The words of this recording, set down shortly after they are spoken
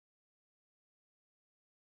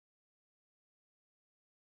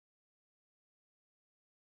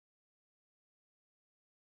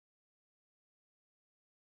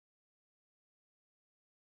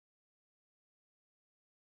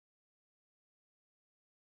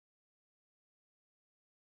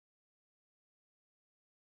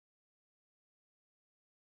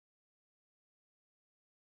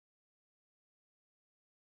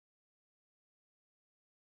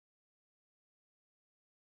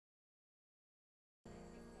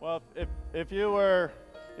Well, if you were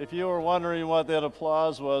wondering what that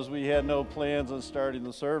applause was, we had no plans on starting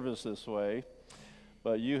the service this way.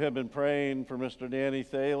 But you have been praying for Mr. Danny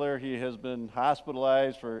Thaler. He has been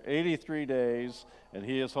hospitalized for 83 days, and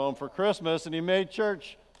he is home for Christmas, and he made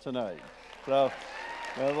church tonight.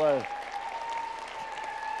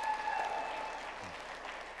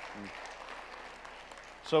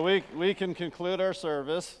 So, we can conclude our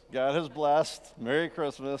service. God is blessed. Merry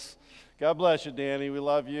Christmas. God bless you, Danny. We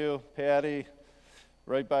love you. Patty,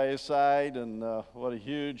 right by his side, and what a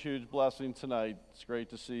huge, huge blessing tonight. It's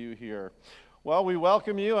great to see you here. Well, we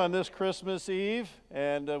welcome you on this Christmas Eve,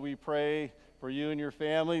 and we pray for you and your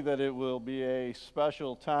family that it will be a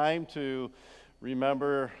special time to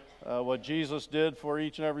remember what Jesus did for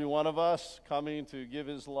each and every one of us, coming to give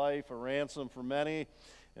his life a ransom for many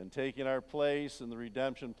and taking our place in the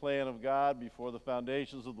redemption plan of God before the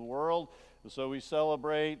foundations of the world. And so we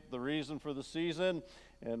celebrate the reason for the season,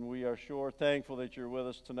 and we are sure thankful that you're with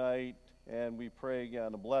us tonight, and we pray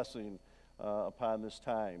again a blessing upon this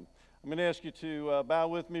time. I'm going to ask you to bow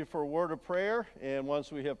with me for a word of prayer, and once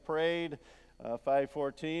we have prayed,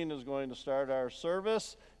 5:14 is going to start our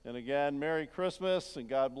service. And again, Merry Christmas, and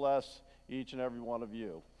God bless each and every one of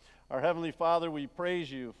you. Our Heavenly Father, we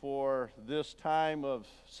praise you for this time of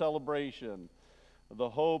celebration, the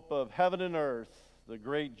hope of heaven and earth, the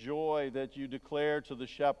great joy that you declared to the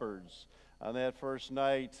shepherds on that first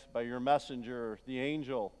night by your messenger, the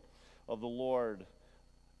angel of the Lord.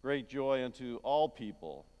 Great joy unto all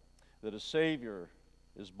people that a Savior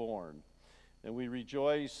is born. And we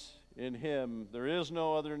rejoice in him. There is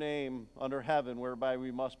no other name under heaven whereby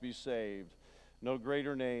we must be saved. No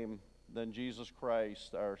greater name than Jesus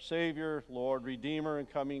Christ, our Savior, Lord, Redeemer, and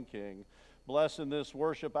coming King. Bless in this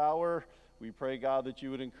worship hour. We pray, God, that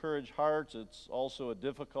you would encourage hearts. It's also a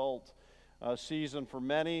difficult season for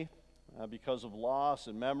many because of loss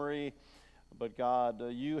and memory. But God,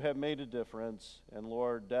 you have made a difference. And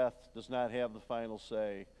Lord, death does not have the final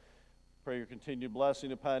say. Pray your continued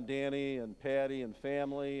blessing upon Danny and Patty and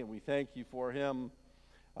family. And we thank you for him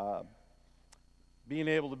being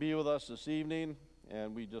able to be with us this evening.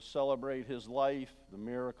 And we just celebrate his life, the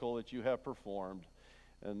miracle that you have performed.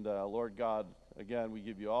 And Lord God, again, we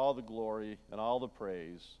give you all the glory and all the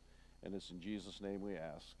praise. And it's in Jesus' name we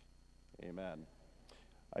ask. Amen.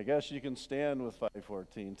 I guess you can stand with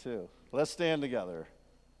 5:14 too. Let's stand together.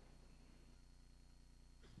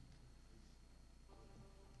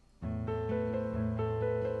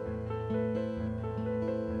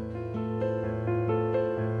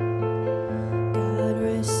 God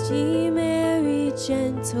rest ye merry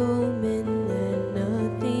gentlemen, let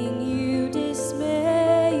nothing you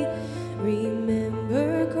dismay.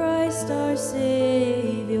 Remember Christ our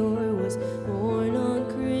Savior was born on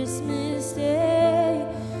Christmas Day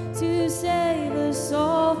to save us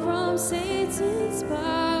all from Satan's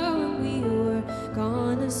power. We were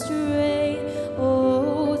gone astray.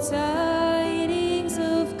 Oh, tidings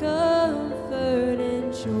of comfort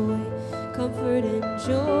and joy, comfort and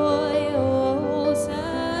joy. Oh,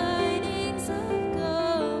 tidings of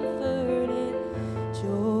comfort and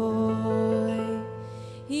joy.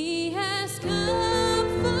 He has come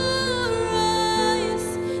for us,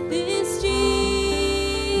 this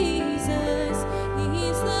Jesus.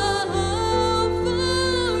 He's the hope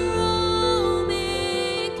for all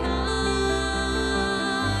mankind.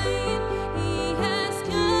 He has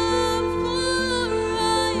come for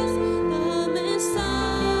us, the Messiah,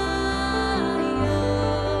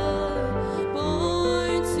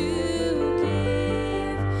 born to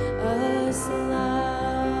give us life.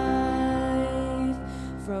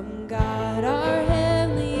 From God our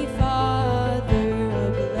Heavenly Father,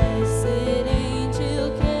 a blessed angel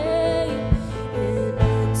came, and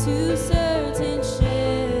unto certain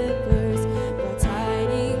shepherds brought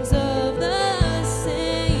tidings of the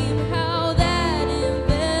same, how that in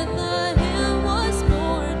Bethlehem was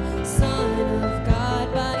born Son of God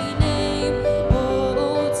by name.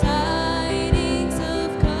 Oh, tidings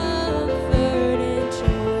of comfort and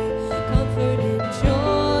joy, comfort and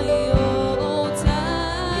joy. Oh,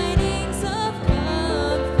 tidings of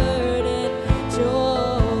comfort and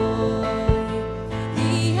joy.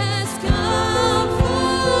 He has come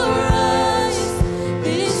for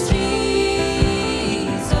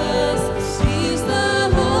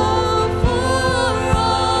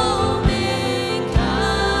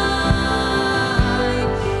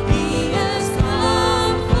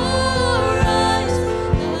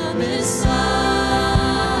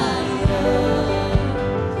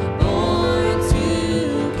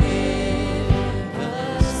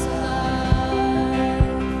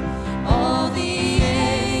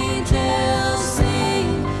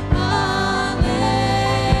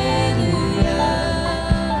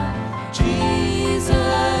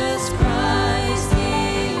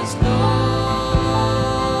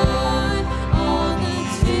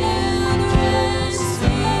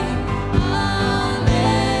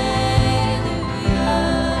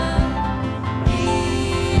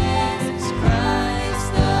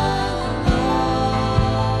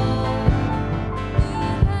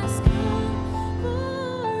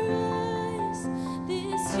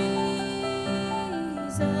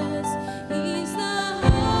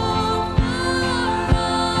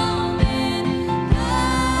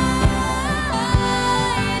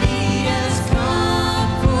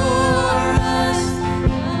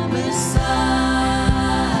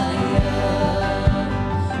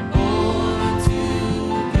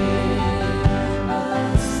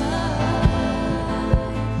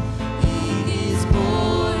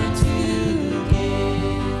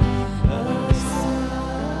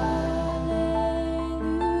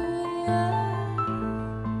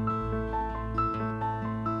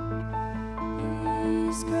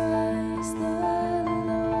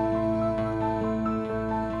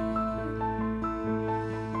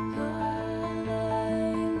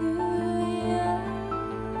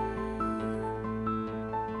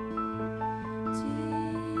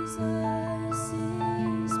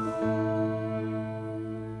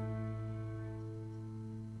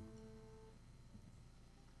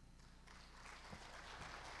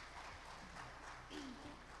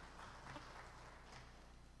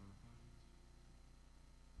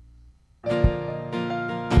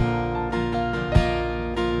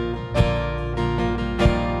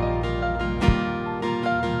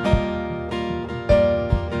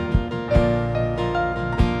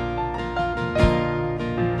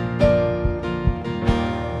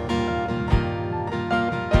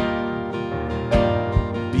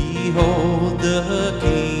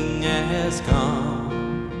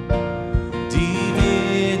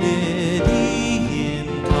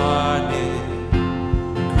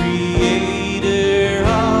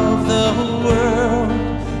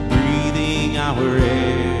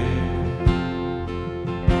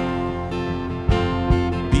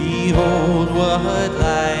what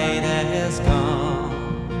light has come,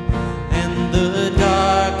 and the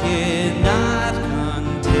dark cannot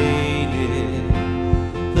contain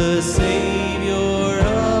it. The Savior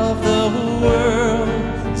of the world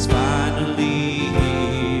is finally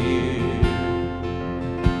here.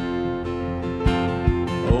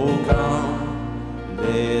 Oh, come,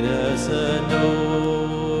 let us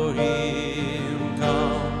adore Him.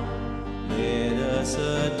 Come, let us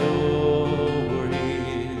adore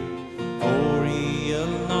Him, for He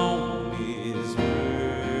alone is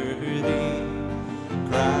worthy.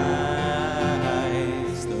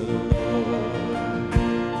 Christ the Lord.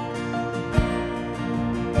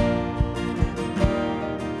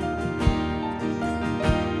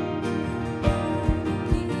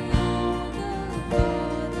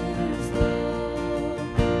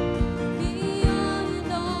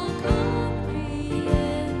 Beyond all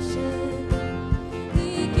comprehension,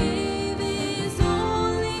 He gave His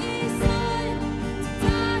only Son to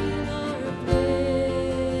die in our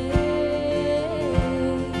place.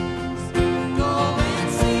 Go and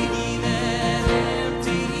see that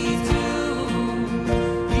empty tomb.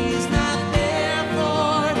 He's not there,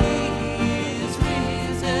 for He is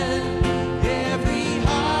risen. Every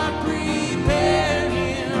heart prepare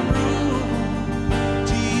Him room.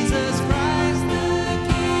 Jesus Christ, the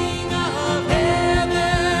King of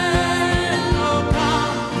heaven. Oh,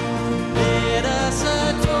 come, let us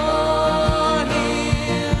adore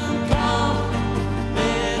Him. Come,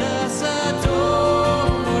 let us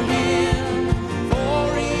adore Him,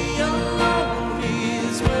 for He alone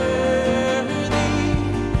is worthy.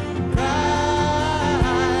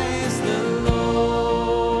 Christ the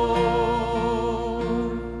Lord.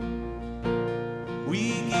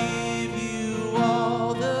 We give you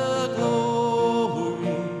all the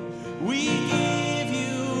glory. We give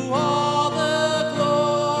you all the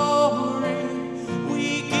glory.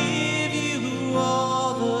 We give you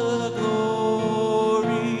all the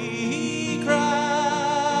glory.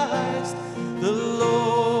 Christ the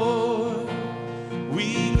Lord.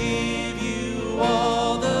 We give you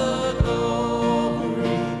all the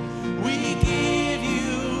glory. We give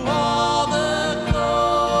you all the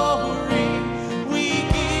glory. We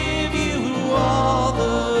give you all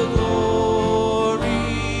the glory.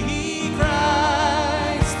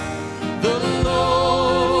 Christ the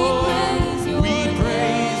Lord. We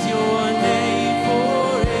praise your name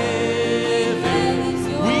forever.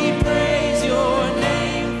 We praise your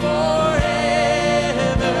name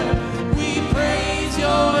forever. We praise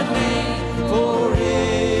your name forever.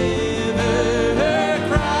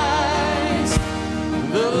 Christ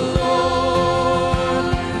the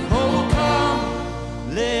Lord. Oh, come,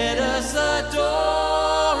 let us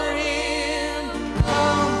adore Him.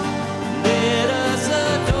 Come, let us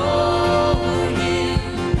adore Him,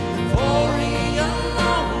 for He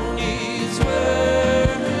alone is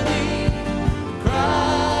worthy.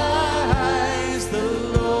 Christ the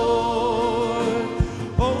Lord.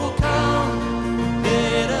 Oh, come,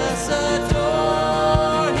 let us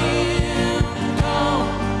adore Him. Come,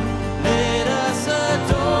 let us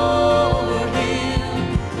adore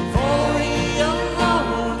Him, for He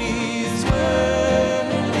alone is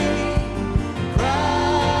worthy.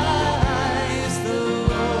 Christ the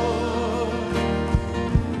Lord.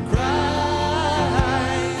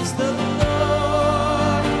 Christ the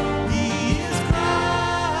Lord. He is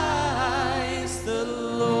Christ the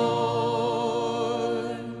Lord.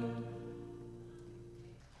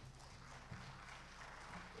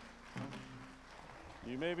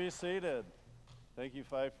 You may be seated. Thank you,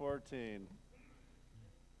 514.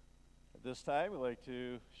 At this time, we'd like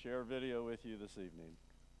to share a video with you this evening.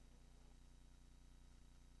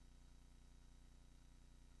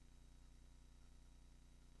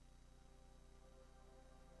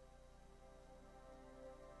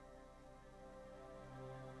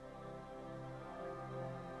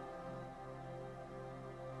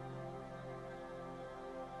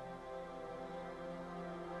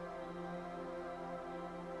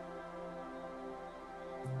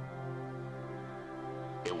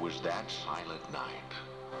 It was that silent night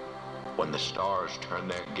when the stars turned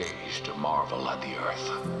their gaze to marvel at the earth.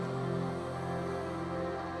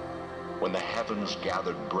 When the heavens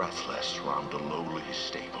gathered breathless round a lowly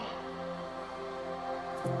stable.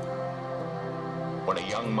 When a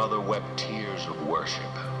young mother wept tears of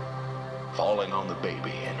worship, falling on the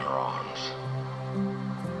baby in her arms.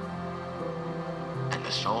 And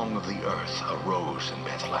the song of the earth arose in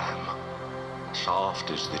Bethlehem,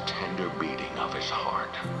 soft as the tender beating of his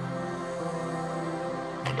heart.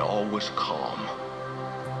 And all was calm,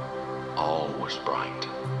 all was bright.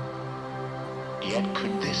 Yet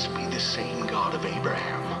could this be the same God of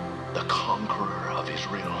Abraham, the conqueror of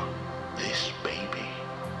Israel, this baby,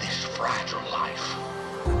 this fragile life?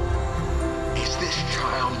 Is this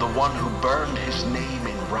child the one who burned his name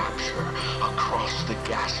in rapture across the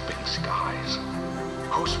gasping skies?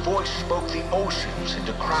 Whose voice spoke the oceans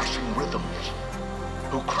into crashing rhythms?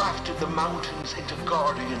 Who crafted the mountains into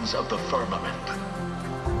guardians of the firmament?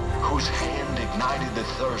 Whose hand ignited the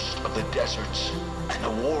thirst of the deserts and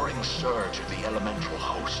the warring surge of the elemental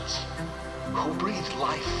hosts? Who breathed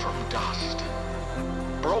life from dust,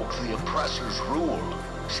 broke the oppressor's rule,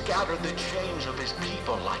 scattered the chains of his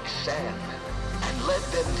people like sand, and led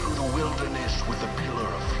them through the wilderness with a pillar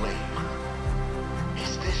of flame?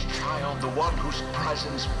 Is this child the one whose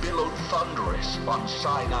presence billowed thunderous on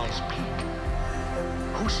Sinai's peak?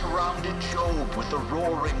 Who surrounded Job with the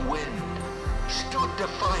roaring wind, stood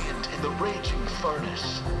defiant in the raging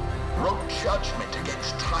furnace, wrote judgment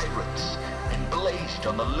against tyrants, and blazed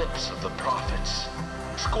on the lips of the prophets,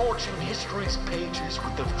 scorching history's pages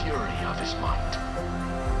with the fury of his might?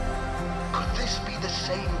 Could this be the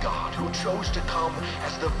same God who chose to come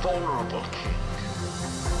as the vulnerable king,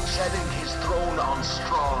 setting his throne on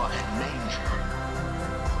straw and manger,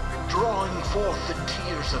 drawing forth the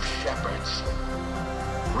tears of shepherds,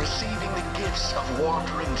 receiving the gifts of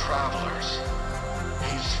wandering travelers,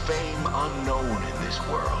 his fame unknown in this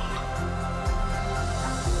world?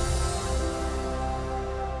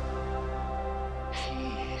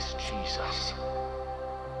 He is Jesus,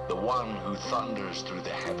 the one who thunders through the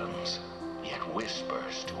heavens, yet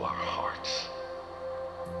whispers to our hearts,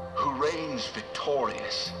 who reigns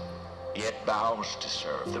victorious, yet bows to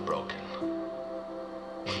serve the broken.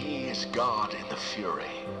 He is God in the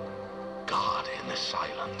fury, God in the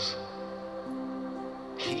silence.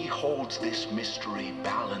 He holds this mystery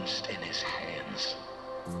balanced in his hands,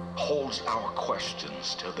 holds our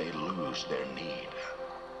questions till they lose their need,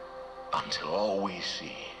 until all we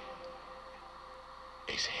see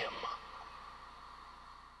is him.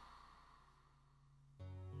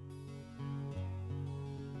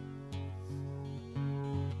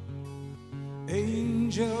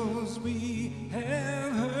 Angels we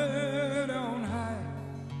have heard on high,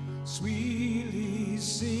 sweetly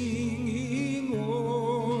singing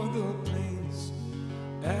o'er the plains,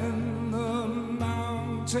 and the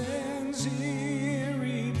mountains hear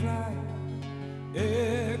reply,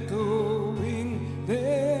 echoing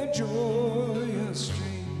their joyous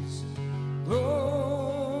strains.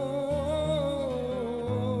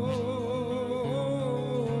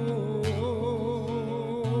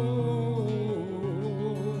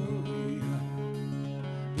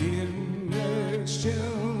 In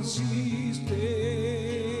excelsis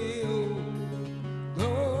Deo,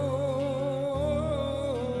 Gloria.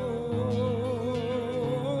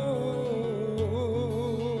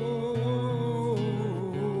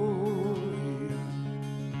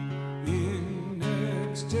 In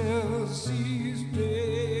excelsis Deo.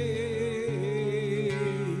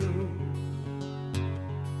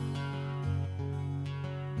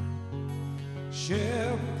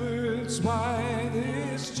 Shepherds, why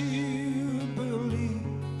this jubilee?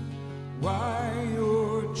 Why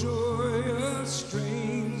your joyous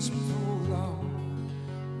strains prolong?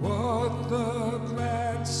 What the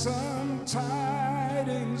gladsome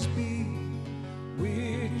tidings be,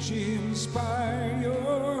 which inspire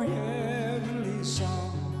your heavenly song?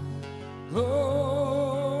 Gloria.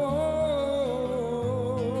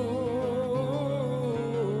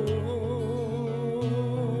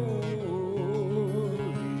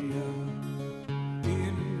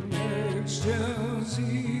 In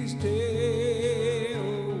excelsis Deo,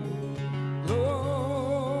 Gloria.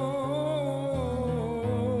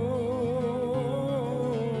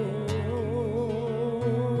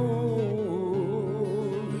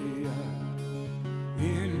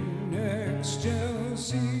 In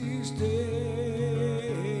excelsis Deo.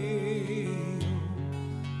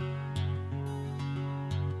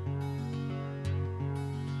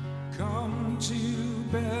 Come to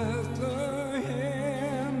Bethlehem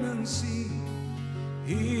and see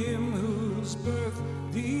him whose birth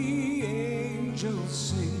the angels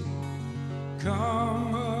sing.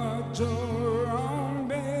 Come adore on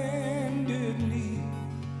bended knee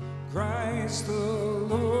Christ the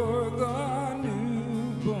Lord, the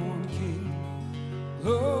newborn King.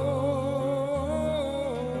 Gloria.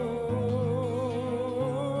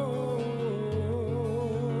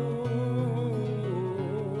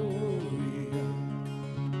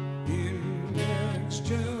 In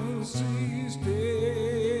excelsis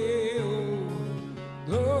Deo,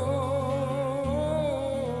 Gloria.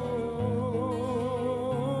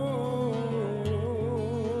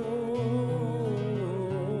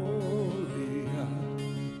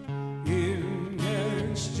 In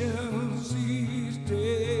excelsis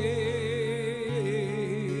Deo.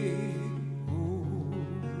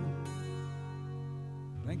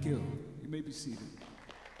 be seated.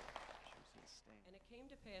 And it came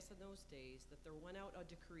to pass in those days that there went out a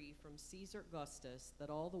decree from Caesar Augustus that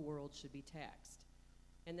all the world should be taxed.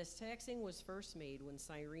 And this taxing was first made when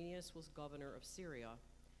Cyrenius was governor of Syria.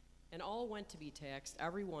 And all went to be taxed,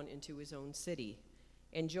 every one into his own city.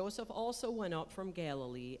 And Joseph also went up from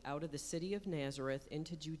Galilee, out of the city of Nazareth,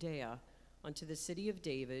 into Judea, unto the city of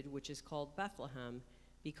David, which is called Bethlehem,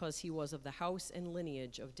 because he was of the house and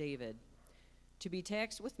lineage of David, to be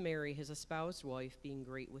taxed with Mary, his espoused wife, being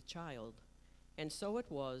great with child. And so it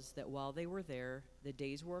was that while they were there, the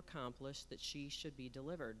days were accomplished that she should be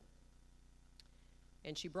delivered.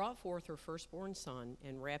 And she brought forth her firstborn son,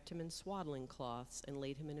 and wrapped him in swaddling cloths, and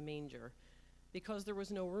laid him in a manger, because there was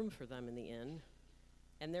no room for them in the inn.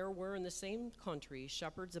 And there were in the same country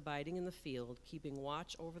shepherds abiding in the field, keeping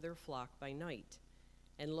watch over their flock by night.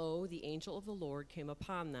 And lo, the angel of the Lord came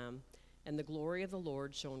upon them, and the glory of the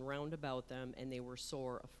Lord shone round about them, and they were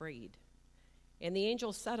sore afraid. And the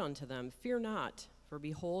angel said unto them, Fear not, for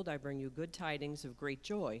behold, I bring you good tidings of great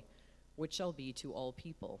joy, which shall be to all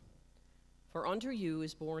people. For unto you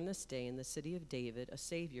is born this day in the city of David a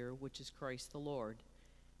Savior, which is Christ the Lord.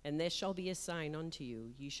 And this shall be a sign unto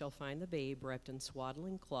you, ye shall find the babe wrapped in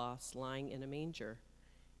swaddling cloths, lying in a manger.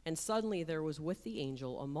 And suddenly there was with the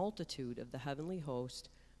angel a multitude of the heavenly host,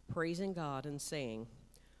 praising God and saying,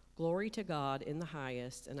 Glory to God in the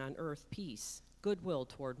highest, and on earth peace, goodwill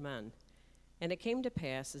toward men. And it came to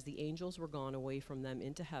pass, as the angels were gone away from them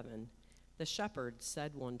into heaven, the shepherds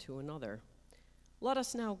said one to another, Let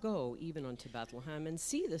us now go even unto Bethlehem, and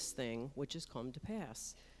see this thing which is come to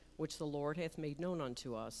pass, which the Lord hath made known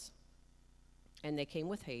unto us. And they came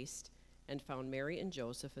with haste, and found Mary and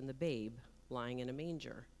Joseph and the babe lying in a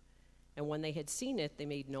manger. And when they had seen it, they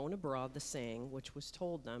made known abroad the saying which was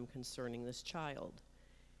told them concerning this child.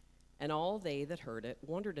 And all they that heard it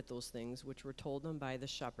wondered at those things which were told them by the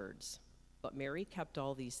shepherds. But Mary kept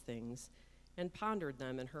all these things, and pondered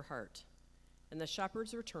them in her heart. And the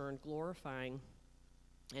shepherds returned, glorifying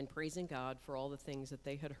and praising God for all the things that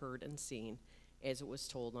they had heard and seen, as it was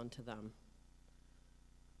told unto them.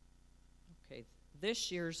 Okay,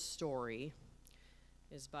 this year's story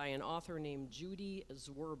is by an author named Judy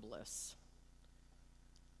Zwerblus.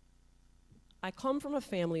 I come from a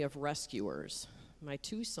family of rescuers. My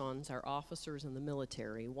two sons are officers in the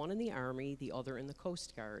military, one in the Army, the other in the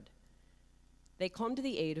Coast Guard. They come to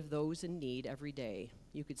the aid of those in need every day.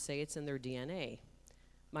 You could say it's in their DNA.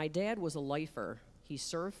 My dad was a lifer. He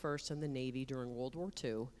served first in the Navy during World War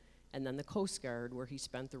II, and then the Coast Guard, where he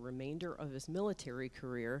spent the remainder of his military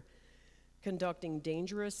career conducting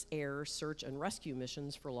dangerous air search and rescue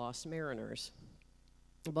missions for lost mariners.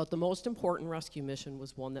 But the most important rescue mission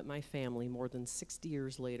was one that my family, more than 60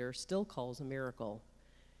 years later, still calls a miracle.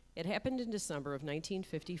 It happened in December of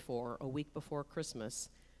 1954, a week before Christmas.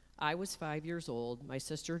 I was 5 years old, my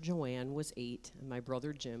sister Joanne was 8, and my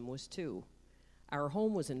brother Jim was 2. Our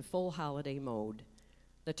home was in full holiday mode.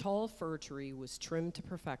 The tall fir tree was trimmed to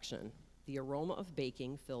perfection. The aroma of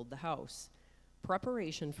baking filled the house.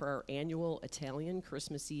 Preparation for our annual Italian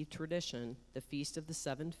Christmas Eve tradition, the Feast of the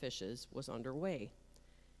Seven Fishes, was underway.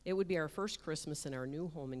 It would be our first Christmas in our new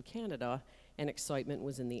home in Canada, and excitement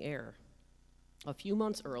was in the air. A few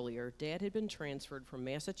months earlier, Dad had been transferred from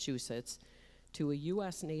Massachusetts to a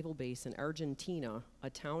U.S. naval base in Argentina, a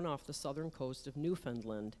town off the southern coast of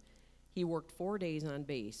Newfoundland. He worked 4 days on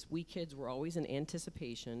base. We kids were always in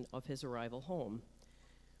anticipation of his arrival home.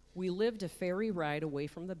 We lived a ferry ride away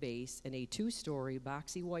from the base in a 2-story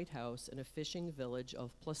boxy white house in a fishing village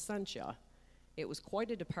of Placentia. It was quite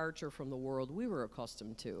a departure from the world we were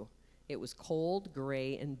accustomed to. It was cold,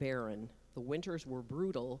 gray, and barren. The winters were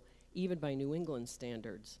brutal, even by New England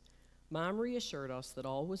standards. Mom reassured us that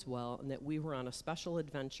all was well and that we were on a special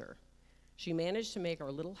adventure. She managed to make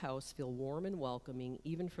our little house feel warm and welcoming,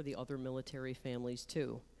 even for the other military families,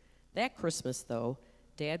 too. That Christmas, though,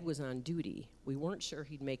 Dad was on duty. We weren't sure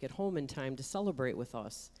he'd make it home in time to celebrate with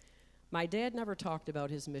us. My dad never talked about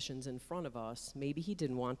his missions in front of us. Maybe he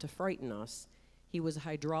didn't want to frighten us. He was a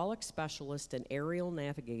hydraulic specialist and aerial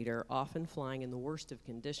navigator, often flying in the worst of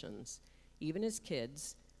conditions. Even as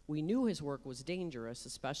kids, we knew his work was dangerous,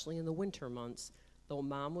 especially in the winter months, though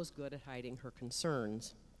Mom was good at hiding her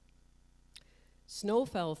concerns. Snow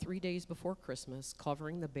fell 3 days before Christmas,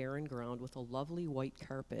 covering the barren ground with a lovely white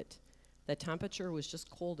carpet. The temperature was just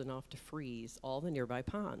cold enough to freeze all the nearby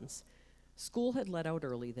ponds. School had let out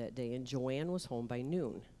early that day, and Joanne was home by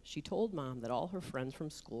noon. She told Mom that all her friends from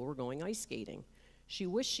school were going ice skating. She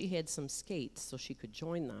wished she had some skates so she could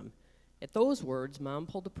join them. At those words, Mom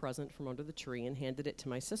pulled a present from under the tree and handed it to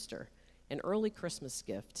my sister. An early Christmas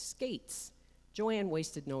gift, skates. Joanne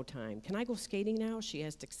wasted no time. "Can I go skating now?" she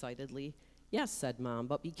asked excitedly. Yes, said Mom,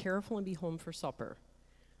 but be careful and be home for supper.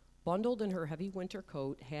 Bundled in her heavy winter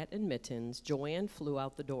coat, hat, and mittens, Joanne flew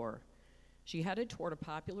out the door. She headed toward a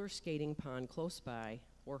popular skating pond close by,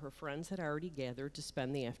 where her friends had already gathered to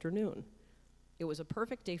spend the afternoon. It was a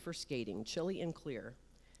perfect day for skating, chilly and clear.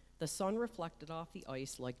 The sun reflected off the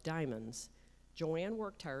ice like diamonds. Joanne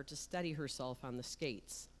worked hard to steady herself on the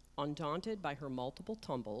skates. Undaunted by her multiple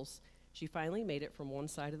tumbles, she finally made it from one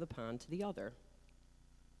side of the pond to the other.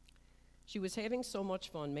 She was having so much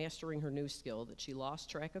fun mastering her new skill that she lost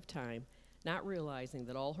track of time, not realizing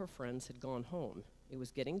that all her friends had gone home. It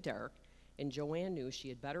was getting dark, and Joanne knew she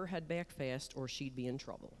had better head back fast or she'd be in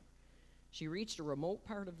trouble. She reached a remote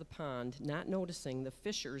part of the pond, not noticing the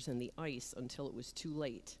fissures in the ice until it was too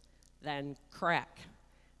late. Then, crack,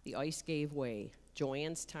 the ice gave way.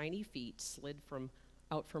 Joanne's tiny feet slid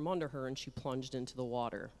out from under her, and she plunged into the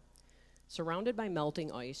water. Surrounded by melting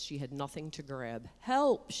ice, she had nothing to grab.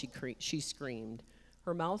 Help, she screamed.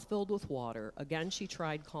 Her mouth filled with water. Again, she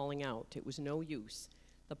tried calling out. It was no use.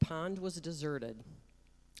 The pond was deserted.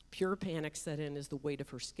 Pure panic set in as the weight of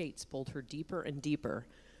her skates pulled her deeper and deeper.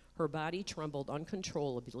 Her body trembled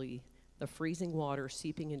uncontrollably, the freezing water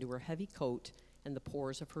seeping into her heavy coat and the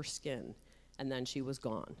pores of her skin, and then she was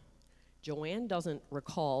gone. Joanne doesn't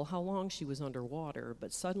recall how long she was underwater,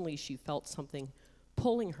 but suddenly she felt something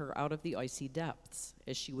pulling her out of the icy depths.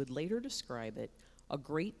 As she would later describe it, a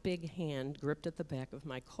great big hand gripped at the back of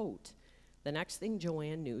my coat. The next thing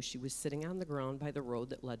Joanne knew, she was sitting on the ground by the road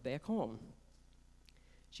that led back home.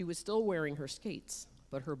 She was still wearing her skates,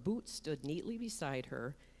 but her boots stood neatly beside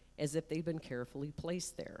her as if they'd been carefully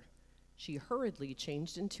placed there. She hurriedly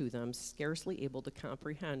changed into them, scarcely able to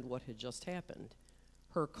comprehend what had just happened.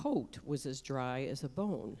 Her coat was as dry as a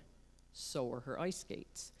bone. So were her ice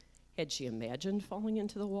skates. Had she imagined falling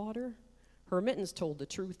into the water? Her mittens told the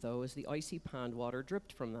truth, though, as the icy pond water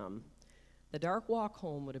dripped from them. The dark walk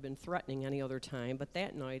home would have been threatening any other time, but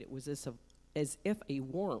that night it was as if a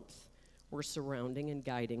warmth were surrounding and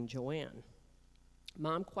guiding Joanne.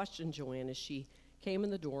 Mom questioned Joanne as she came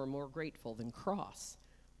in the door, more grateful than cross.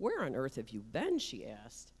 "Where on earth have you been?" she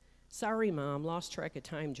asked. "Sorry, Mom, lost track of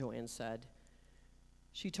time," Joanne said.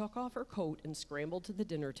 She took off her coat and scrambled to the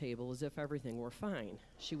dinner table as if everything were fine.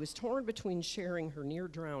 She was torn between sharing her near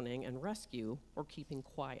drowning and rescue or keeping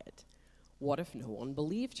quiet. What if no one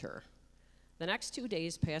believed her? The next 2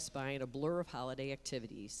 days passed by in a blur of holiday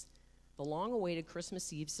activities. The long-awaited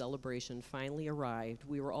Christmas Eve celebration finally arrived.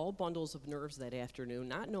 We were all bundles of nerves that afternoon,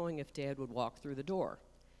 not knowing if Dad would walk through the door.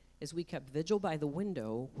 As we kept vigil by the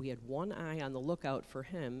window, we had one eye on the lookout for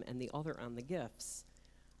him and the other on the gifts.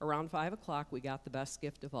 Around 5 o'clock, we got the best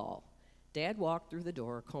gift of all. Dad walked through the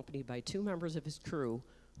door, accompanied by 2 members of his crew,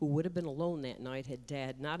 who would have been alone that night had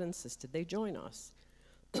Dad not insisted they join us.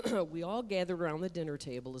 We all gathered around the dinner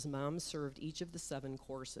table as Mom served each of the 7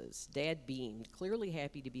 courses. Dad beamed, clearly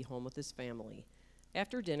happy to be home with his family.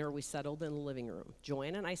 After dinner, we settled in the living room.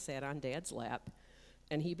 Joanne and I sat on Dad's lap,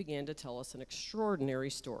 and he began to tell us an extraordinary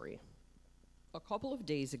story. "A couple of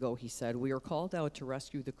days ago," he said, "we were called out to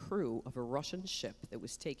rescue the crew of a Russian ship that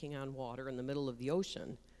was taking on water in the middle of the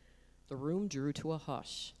ocean." The room drew to a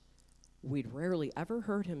hush. We'd rarely ever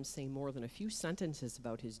heard him say more than a few sentences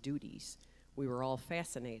about his duties. We were all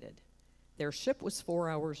fascinated. "Their ship was 4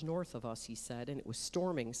 hours north of us," he said, "and it was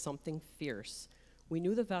storming something fierce. We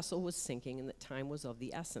knew the vessel was sinking and that time was of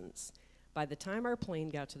the essence. By the time our plane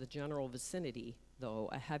got to the general vicinity, though,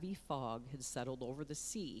 a heavy fog had settled over the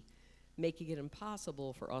sea, making it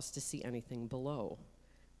impossible for us to see anything below.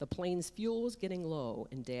 The plane's fuel was getting low,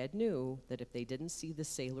 and Dad knew that if they didn't see the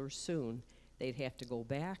sailors soon, they'd have to go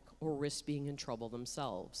back or risk being in trouble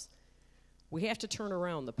themselves. "We have to turn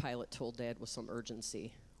around," the pilot told Dad with some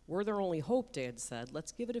urgency. "We're their only hope," Dad said.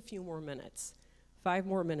 "Let's give it a few more minutes." 5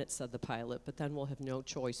 more minutes," said the pilot, "but then we'll have no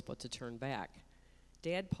choice but to turn back."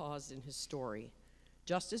 Dad paused in his story.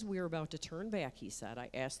 "Just as we were about to turn back," he said, "I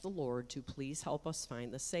asked the Lord to please help us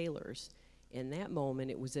find the sailors. In that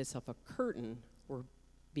moment, it was as if a curtain were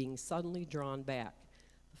being suddenly drawn back.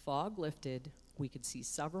 The fog lifted. We could see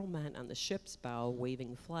several men on the ship's bow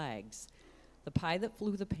waving flags. The pilot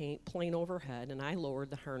flew the plane overhead, and I lowered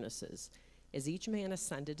the harnesses. As each man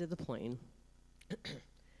ascended to the plane,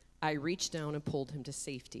 I reached down and pulled him to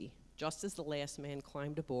safety. Just as the last man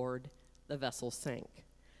climbed aboard, the vessel sank.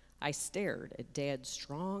 I stared at Dad's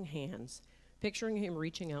strong hands, picturing him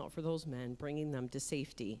reaching out for those men, bringing them to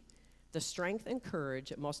safety. The strength and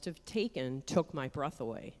courage it must have taken took my breath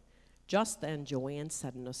away. Just then, Joanne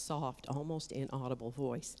said in a soft, almost inaudible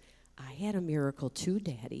voice, "I had a miracle too,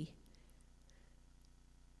 Daddy."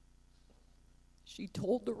 She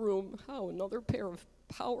told the room how another pair of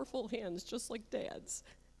powerful hands, just like Dad's,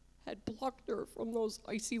 had plucked her from those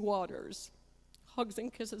icy waters. Hugs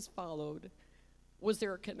and kisses followed. Was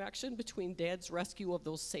there a connection between Dad's rescue of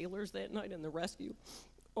those sailors that night and the rescue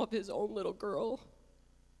of his own little girl?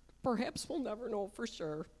 Perhaps we'll never know for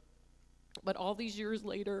sure. But all these years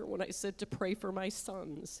later, when I sit to pray for my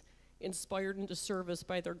sons, inspired into service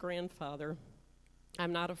by their grandfather,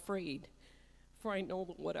 I'm not afraid, for I know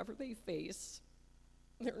that whatever they face,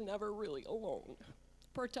 they're never really alone,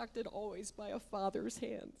 protected always by a father's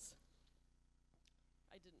hands.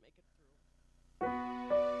 I didn't make it through.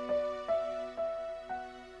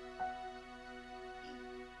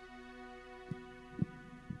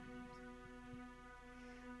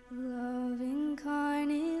 Love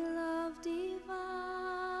incarnate, love divine,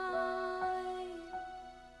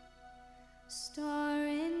 star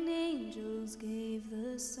and angels gave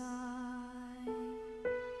the sign.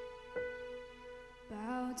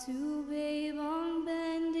 Bow to babe on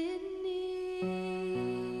bended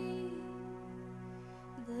knee,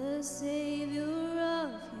 the Savior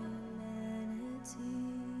of humanity.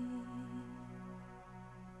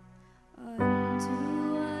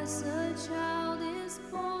 Unto us a child is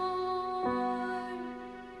born,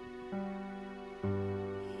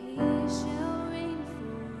 he shall reign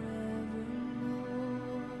forevermore.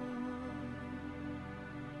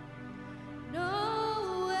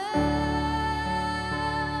 Noel,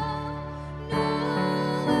 Noel,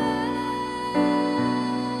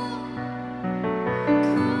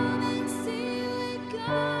 come and see what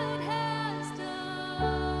God has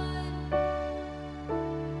done.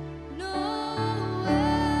 Noel,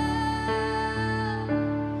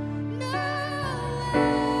 Noel,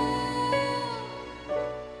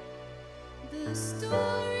 the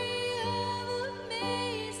story of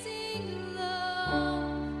amazing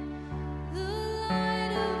love, the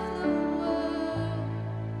light of the world,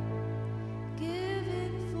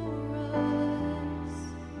 given for us.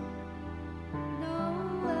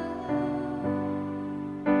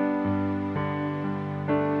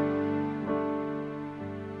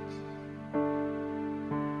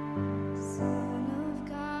 Son of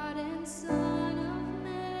God and Son of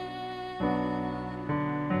Man,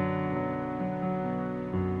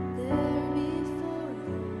 there before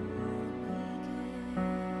the world began,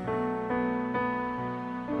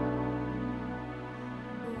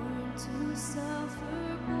 born to suffer,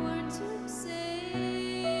 born to save,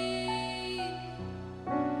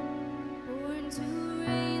 born to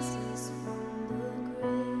raise us from the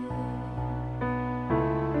grave.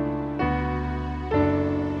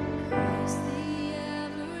 Christ the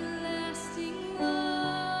everlasting Lord,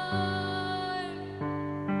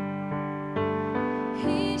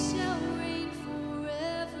 he shall reign forevermore.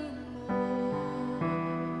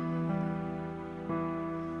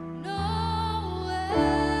 Noel,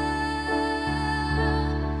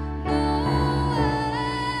 Noel,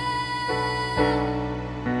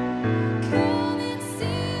 come and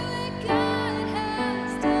see what God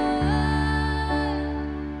has done.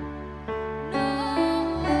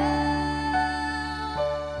 Noel,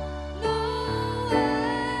 Noel,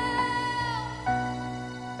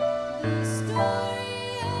 the story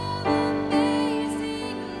of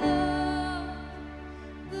amazing love,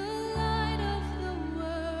 the light of the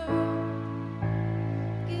world,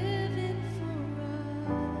 given for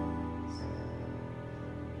us.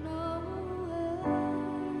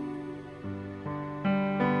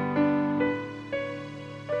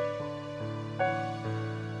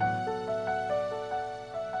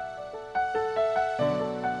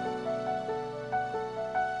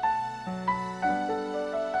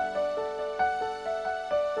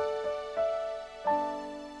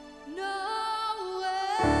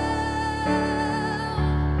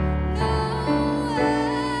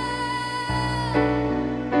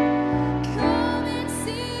 Come and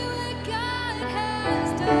see what God has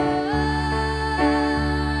done.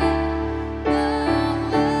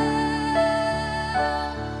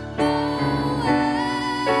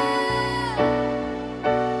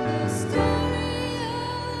 The story of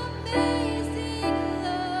amazing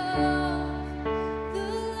love, the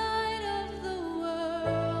light of the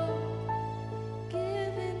world,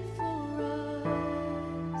 given for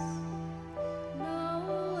us.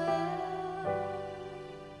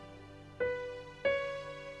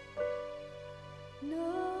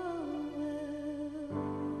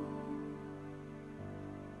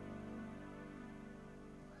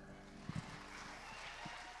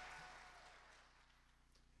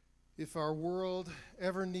 If our world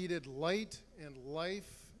ever needed light and life,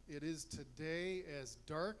 it is today, as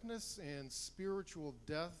darkness and spiritual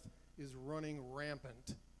death is running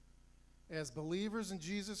rampant. As believers in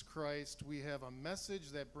Jesus Christ, we have a message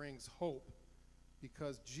that brings hope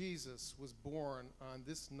because Jesus was born on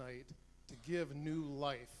this night to give new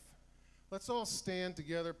life. Let's all stand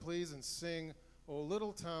together, please, and sing, O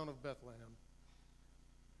Little Town of Bethlehem.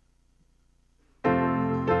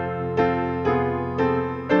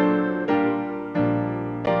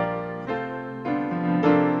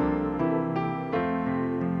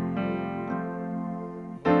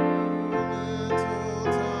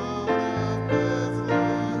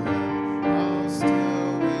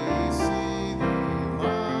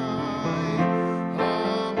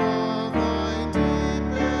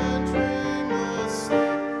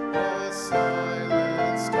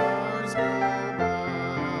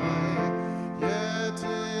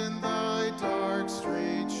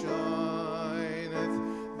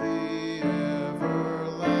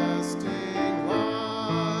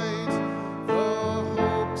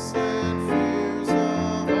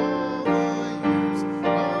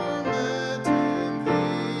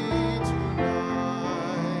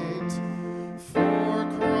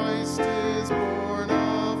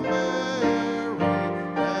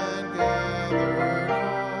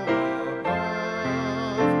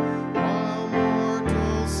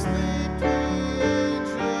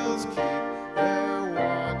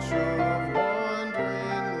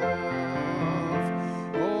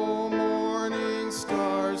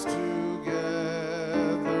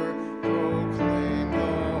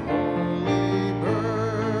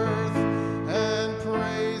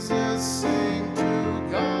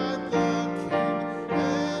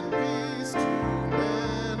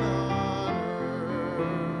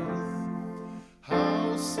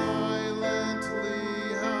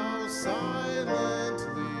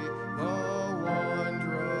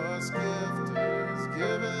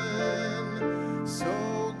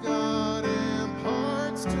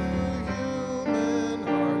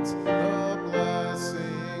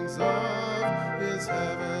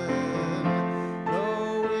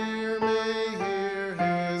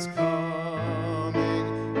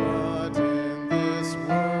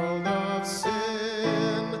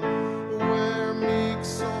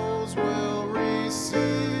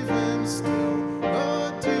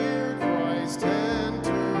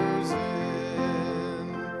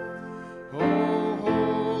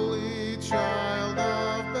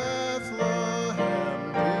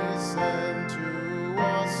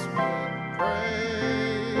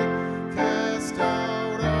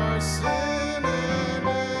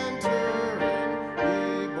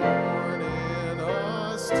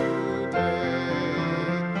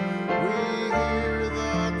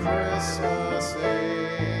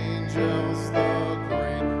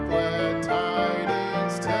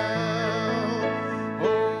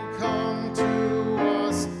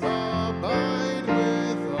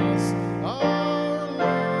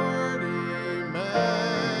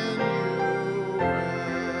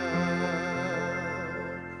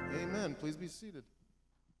 Seated.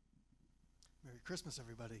 Merry Christmas,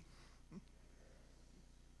 everybody.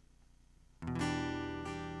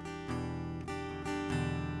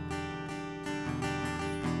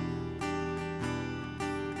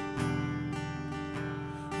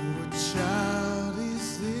 What child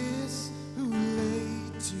is this who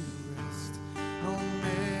laid to rest on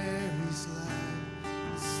Mary's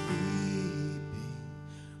lap, sleeping,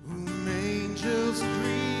 whom angels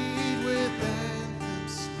greet with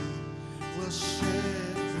anthems sweet, while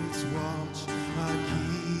shepherds watch are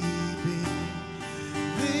keeping.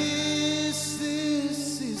 This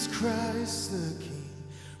is Christ the King,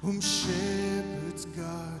 whom shepherds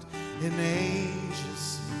guard and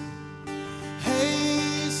angels sing.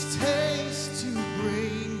 Haste, haste to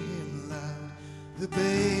bring him loud, the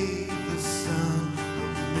babe, the Son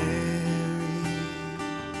of Mary.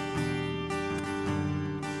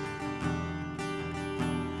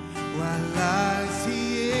 Why lies he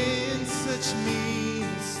in such mean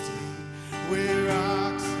estate, where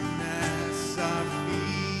oxen ass are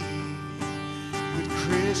feeding? Would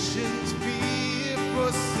Christians be for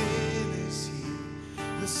sinners here?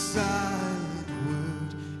 The silent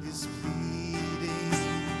word is pleading.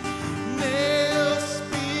 Nail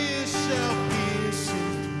spear shall pierce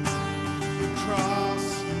him through, the cross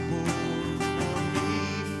he bore for me,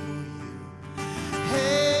 for you.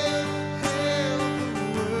 Hail, hail, the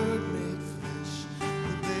Word made flesh,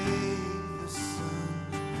 the babe, the Son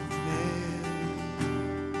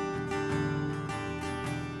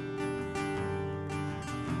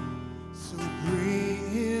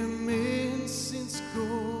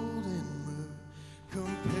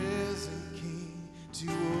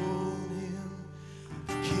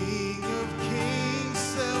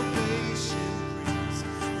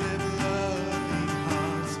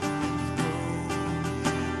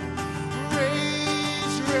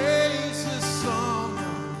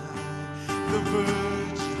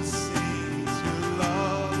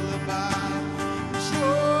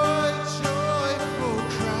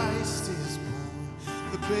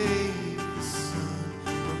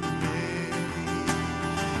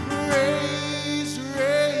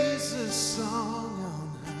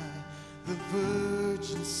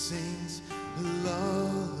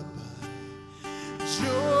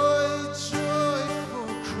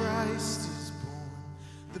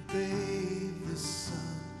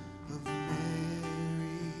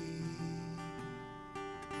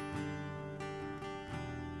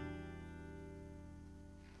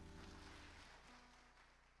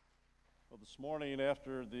This morning,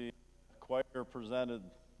 after the choir presented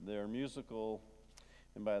their musical,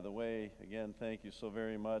 and by the way, again, thank you so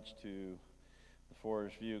very much to the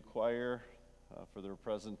Forestview choir for their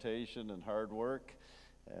presentation and hard work,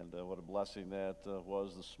 and what a blessing that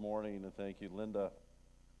was this morning, and thank you, Linda.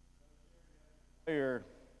 The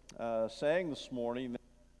choir sang this morning.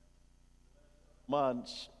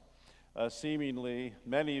 Months, seemingly,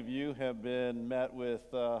 many of you have been met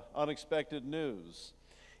with unexpected news.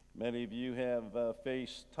 Many of you have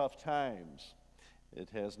faced tough times. It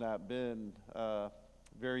has not been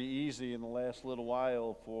very easy in the last little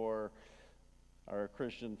while for our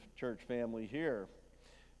Christian church family here.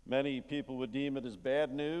 Many people would deem it as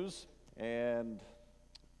bad news and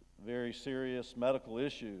very serious medical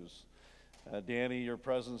issues. Danny, your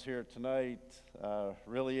presence here tonight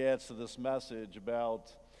really adds to this message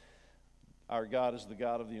about our God is the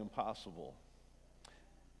God of the impossible.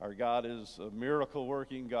 Our God is a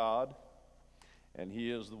miracle-working God, and He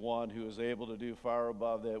is the one who is able to do far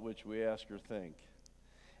above that which we ask or think.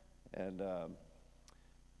 And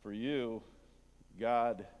for you,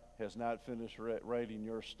 God has not finished writing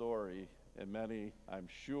your story, and many, I'm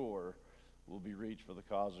sure, will be reached for the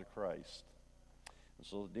cause of Christ. And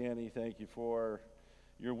so, Danny, thank you for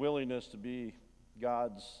your willingness to be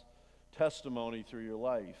God's testimony through your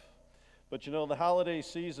life. But you know, the holiday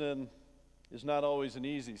season is not always an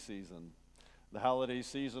easy season. The holiday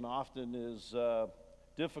season often is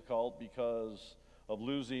difficult because of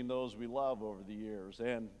losing those we love over the years,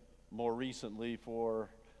 and more recently for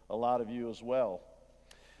a lot of you as well.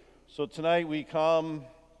 So tonight we come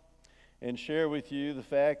and share with you the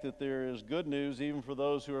fact that there is good news even for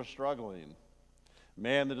those who are struggling.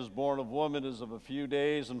 Man that is born of woman is of a few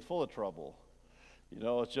days and full of trouble. You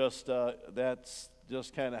know, it's just, that's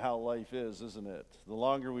just kind of how life is, isn't it? The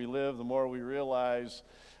longer we live, the more we realize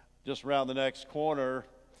just around the next corner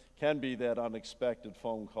can be that unexpected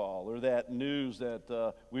phone call or that news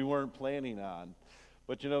that we weren't planning on.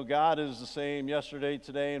 But you know, God is the same yesterday,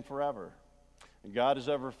 today, and forever. And God is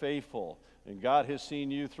ever faithful. And God has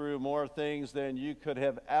seen you through more things than you could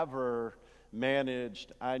have ever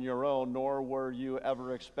managed on your own, nor were you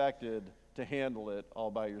ever expected to handle it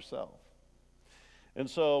all by yourself. And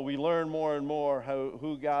so we learn more and more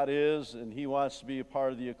who God is, and He wants to be a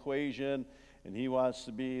part of the equation, and He wants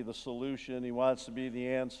to be the solution. He wants to be the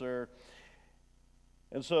answer.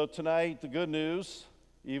 And so tonight, the good news,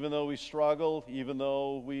 even though we struggle, even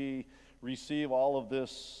though we receive all of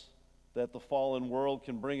this that the fallen world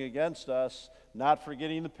can bring against us, not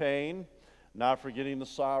forgetting the pain, not forgetting the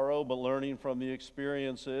sorrow, but learning from the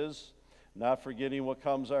experiences, not forgetting what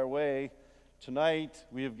comes our way. Tonight,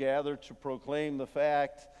 we have gathered to proclaim the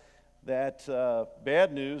fact that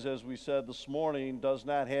bad news, as we said this morning, does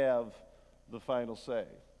not have the final say.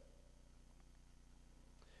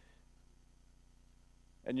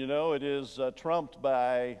 And you know, it is trumped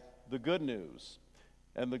by the good news.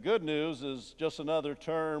 And the good news is just another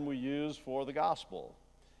term we use for the gospel.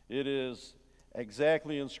 It is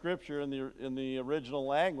exactly in Scripture, in the original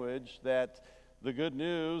language, that the good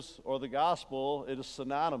news or the gospel, it is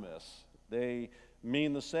synonymous. They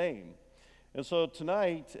mean the same. And so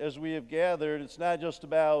tonight, as we have gathered, it's not just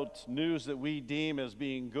about news that we deem as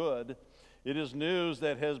being good. It is news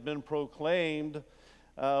that has been proclaimed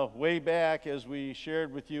way back, as we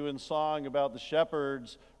shared with you in song about the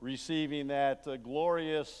shepherds receiving that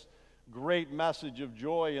glorious, great message of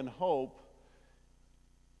joy and hope.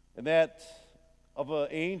 And that of an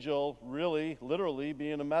angel really, literally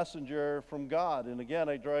being a messenger from God. And again,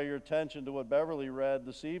 I draw your attention to what Beverly read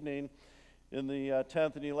this evening in the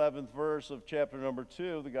 10th and 11th verse of chapter number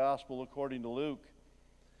 2, the Gospel according to Luke.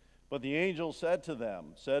 But the angel said to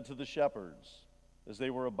the shepherds, as they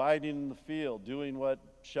were abiding in the field, doing what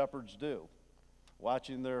shepherds do,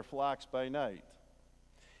 watching their flocks by night,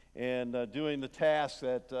 and doing the tasks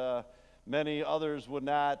that many others would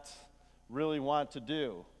not really want to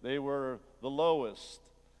do. They were the lowest,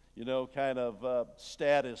 kind of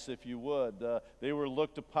status, if you would. They were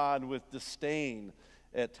looked upon with disdain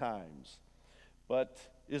at times. But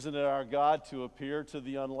isn't it our God to appear to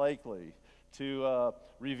the unlikely, to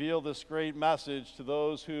reveal this great message to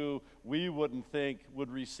those who we wouldn't think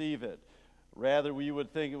would receive it? Rather, we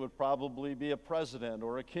would think it would probably be a president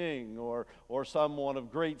or a king or someone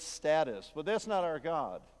of great status. But that's not our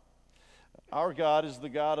God. Our God is the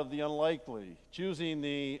God of the unlikely, choosing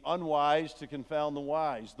the unwise to confound the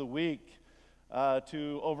wise, the weak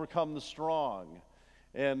to overcome the strong.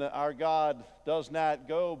 And our God does not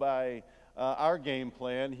go by our game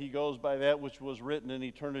plan. He goes by that which was written in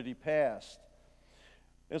eternity past.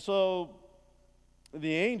 And so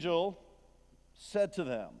the angel said to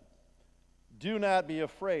them, Do not be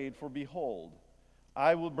afraid, for behold,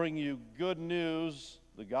 I will bring you good news,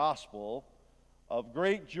 the gospel, of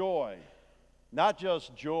great joy. Not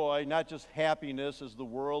just joy, not just happiness as the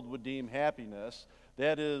world would deem happiness.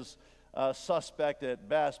 That is suspect at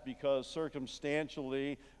best, because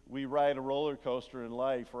circumstantially we ride a roller coaster in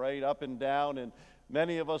life, right? Up and down, and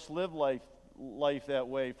many of us live life that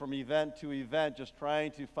way, from event to event, just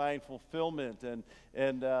trying to find fulfillment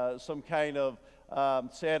and some kind of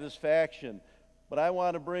satisfaction. But I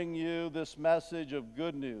want to bring you this message of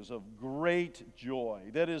good news, of great joy,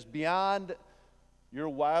 that is beyond your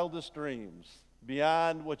wildest dreams,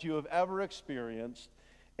 beyond what you have ever experienced.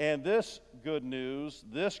 And this good news,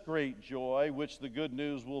 this great joy, which the good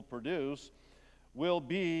news will produce, will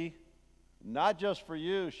be not just for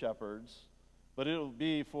you, shepherds, but it will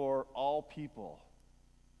be for all people.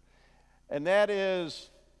 And that is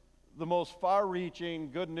the most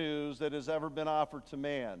far-reaching good news that has ever been offered to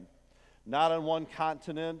man. Not on one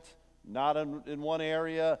continent, not in one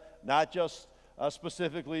area, not just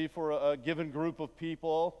specifically for a given group of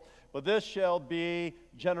people, but this shall be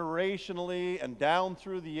generationally and down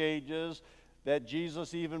through the ages, that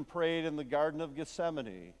Jesus even prayed in the Garden of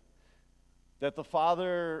Gethsemane, that the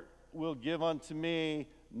Father will give unto me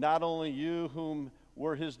not only you whom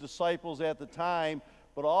were his disciples at the time,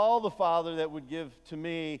 but all the Father that would give to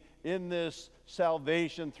me in this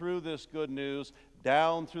salvation through this good news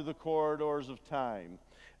down through the corridors of time.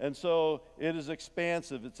 And so it is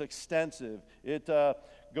expansive, it's extensive, it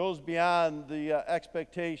goes beyond the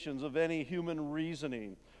expectations of any human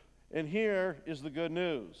reasoning. And here is the good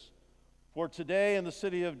news. For today in the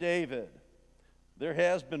city of David, there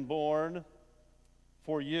has been born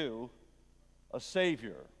for you a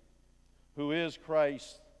Savior, who is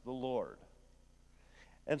Christ the Lord.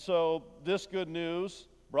 And so this good news,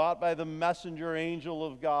 brought by the messenger angel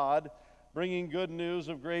of God, bringing good news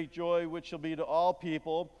of great joy, which shall be to all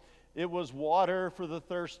people, it was water for the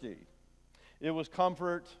thirsty. It was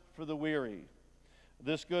comfort for the weary.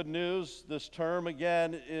 This good news, this term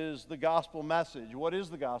again, is the gospel message. What is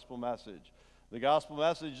the gospel message? The gospel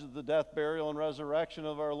message is the death, burial, and resurrection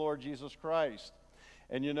of our Lord Jesus Christ.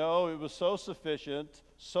 And you know, it was so sufficient,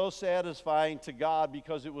 so satisfying to God,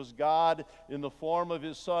 because it was God in the form of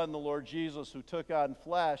his Son, the Lord Jesus, who took on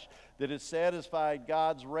flesh, that it satisfied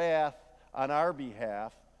God's wrath on our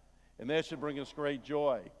behalf, and that should bring us great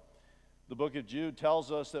joy. The book of Jude tells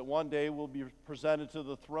us that one day we'll be presented to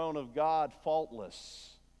the throne of God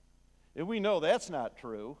faultless. And we know that's not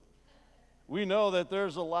true. We know that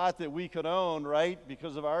there's a lot that we could own, right,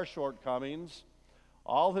 because of our shortcomings.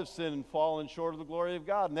 All have sinned and fallen short of the glory of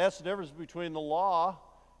God. And that's the difference between the law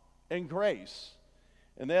and grace.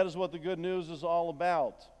 And that is what the good news is all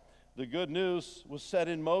about. The good news was set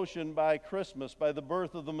in motion by Christmas, by the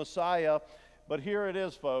birth of the Messiah. But here it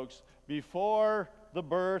is, folks. Before the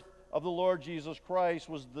birth of the Lord Jesus Christ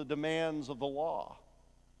was the demands of the law.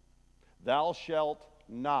 Thou shalt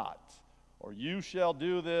not, or you shall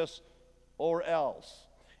do this, or else.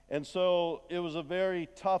 And so it was a very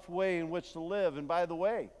tough way in which to live. And by the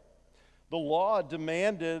way, the law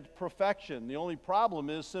demanded perfection. The only problem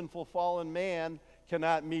is sinful fallen man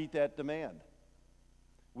cannot meet that demand.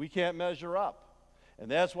 We can't measure up. And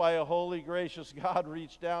that's why a holy, gracious God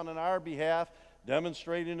reached down on our behalf,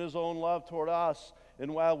 demonstrating his own love toward us.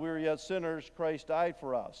 And while we were yet sinners, Christ died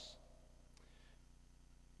for us.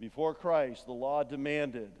 Before Christ, the law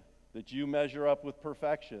demanded that you measure up with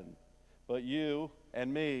perfection. But you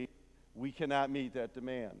and me, we cannot meet that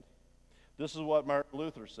demand. This is what Martin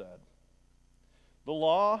Luther said. The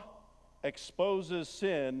law exposes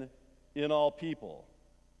sin in all people.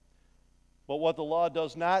 But what the law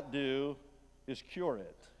does not do is cure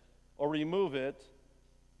it, or remove it,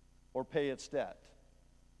 or pay its debt.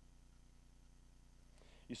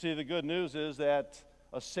 You see, the good news is that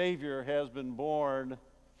a Savior has been born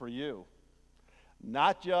for you.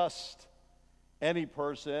 Not just any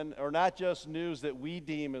person, or not just news that we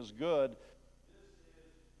deem as good.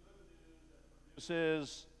 This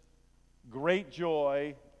is great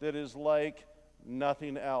joy that is like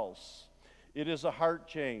nothing else. It is a heart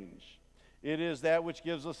change. It is that which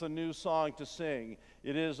gives us a new song to sing.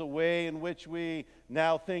 It is a way in which we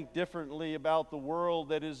now think differently about the world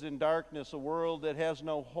that is in darkness, a world that has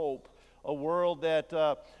no hope, a world that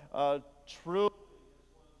truly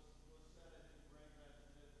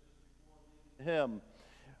him.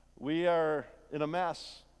 We are in a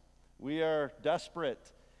mess. We are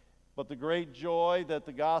desperate. But the great joy that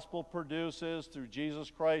the gospel produces through Jesus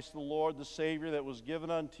Christ the Lord, the Savior that was given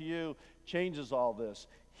unto you, changes all this.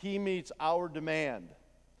 He meets our demand.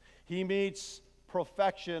 He meets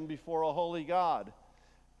perfection before a holy God.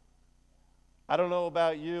 I don't know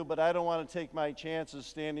about you, but I don't want to take my chances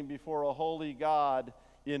standing before a holy God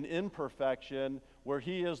in imperfection, where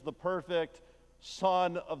he is the perfect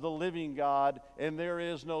Son of the living God, and there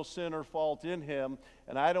is no sin or fault in him.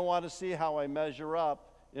 And I don't want to see how I measure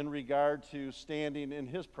up in regard to standing in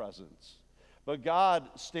his presence. But God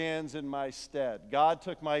stands in my stead. God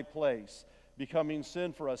took my place, becoming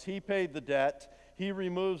sin for us. He paid the debt, he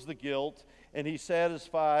removes the guilt, and he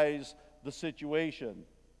satisfies the situation.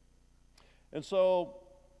 And so,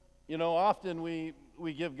 often we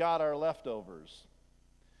give God our leftovers.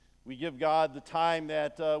 We give God the time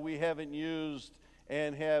that we haven't used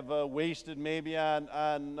and have wasted maybe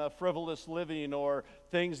on frivolous living or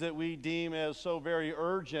things that we deem as so very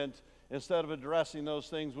urgent, instead of addressing those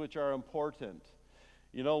things which are important.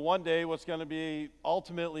 One day what's going to be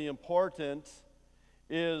ultimately important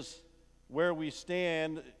is where we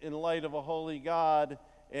stand in light of a holy God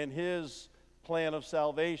and his plan of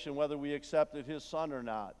salvation, whether we accepted his Son or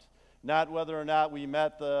not. Not whether or not we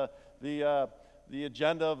met the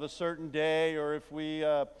agenda of a certain day, or if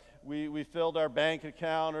we filled our bank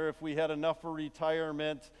account, or if we had enough for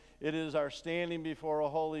retirement. It is our standing before a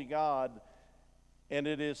holy God, and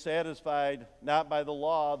it is satisfied not by the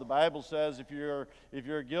law. The Bible says if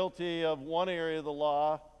you're guilty of one area of the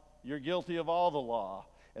law, you're guilty of all the law.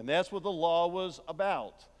 And that's what the law was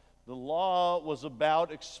about. The law was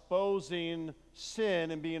about exposing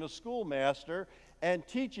sin and being a schoolmaster and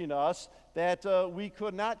teaching us that we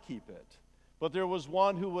could not keep it. But there was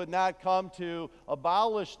one who would not come to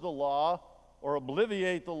abolish the law or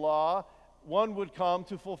obliviate the law. One would come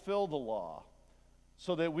to fulfill the law,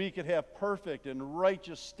 so that we could have perfect and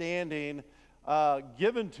righteous standing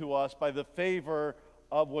given to us by the favor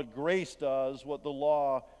of what grace does, what the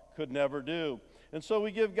law could never do. And so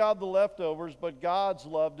we give God the leftovers, but God's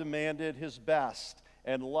love demanded his best.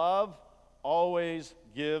 And love always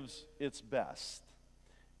gives its best.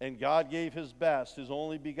 And God gave his best, his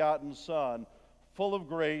only begotten Son, full of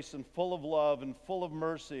grace and full of love and full of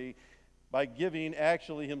mercy, by giving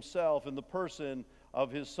actually himself in the person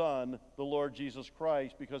of his Son, the Lord Jesus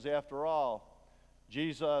Christ, because after all,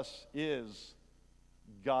 Jesus is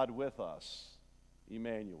God with us,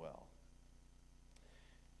 Emmanuel.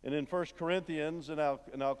 And in 1 Corinthians, and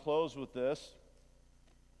I'll close with this,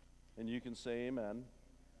 and you can say amen.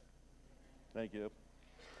 Thank you.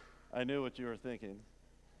 I knew what you were thinking.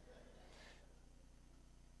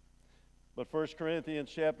 But 1 Corinthians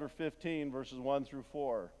chapter 15, verses 1 through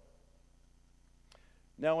 4.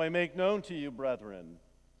 Now I make known to you, brethren,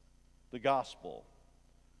 the gospel,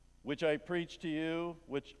 which I preached to you,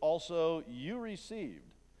 which also you received,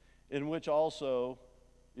 in which also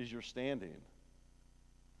is your standing.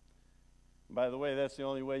 By the way, that's the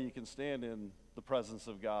only way you can stand in the presence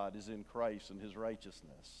of God, is in Christ and his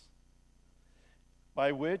righteousness.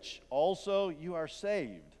 By which also you are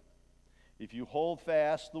saved, if you hold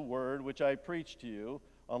fast the word which I preached to you,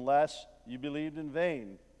 unless you believed in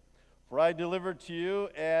vain. For I delivered to you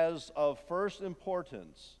as of first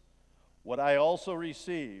importance what I also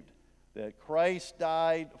received, that Christ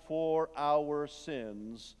died for our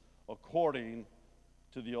sins according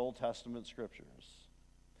to the Old Testament Scriptures,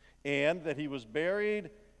 and that he was buried,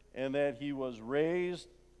 and that he was raised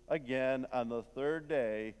again on the third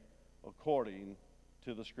day according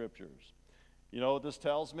to the Scriptures. You know what this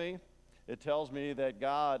tells me? It tells me that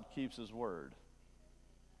God keeps his word.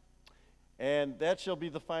 And that shall be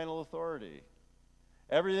the final authority.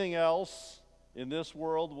 Everything else in this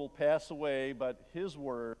world will pass away, but his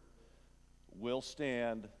word will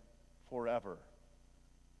stand forever.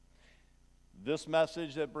 This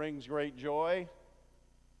message that brings great joy,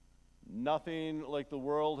 nothing like the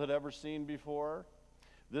world had ever seen before.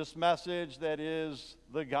 This message that is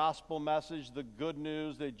the gospel message, the good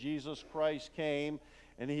news that Jesus Christ came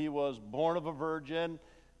and he was born of a virgin,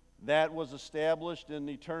 that was established in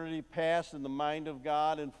eternity past in the mind of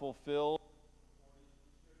God and fulfilled.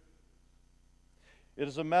 It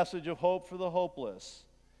is a message of hope for the hopeless.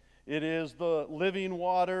 It is the living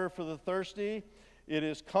water for the thirsty. It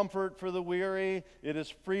is comfort for the weary. It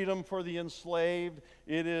is freedom for the enslaved.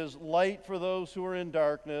 It is light for those who are in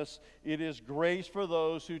darkness. It is grace for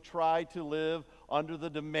those who try to live under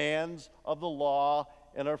the demands of the law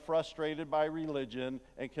and are frustrated by religion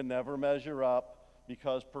and can never measure up,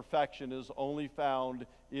 because perfection is only found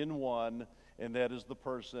in one, and that is the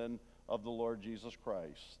person of the Lord Jesus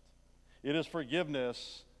Christ. It is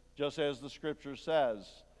forgiveness, just as the Scripture says.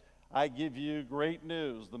 I give you great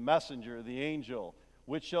news, the messenger, the angel,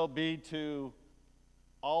 which shall be to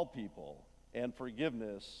all people, and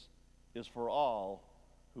forgiveness is for all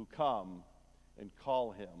who come and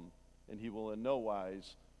call him, and he will in no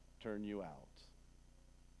wise turn you out.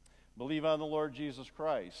 Believe on the Lord Jesus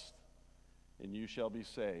Christ, and you shall be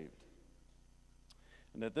saved.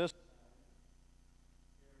 And at this,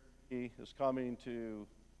 he is coming to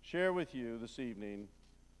share with you this evening,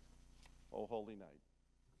 O Holy Night.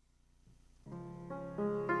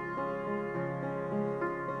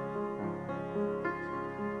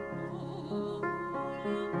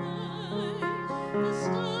 The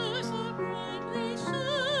stars are brightly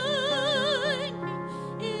shining.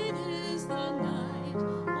 It is the night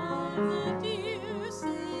of the dear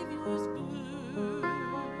Savior's birth.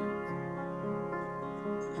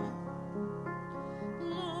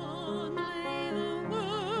 Long lay the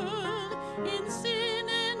world in sin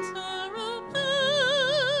and sorrow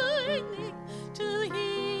pining, till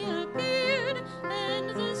He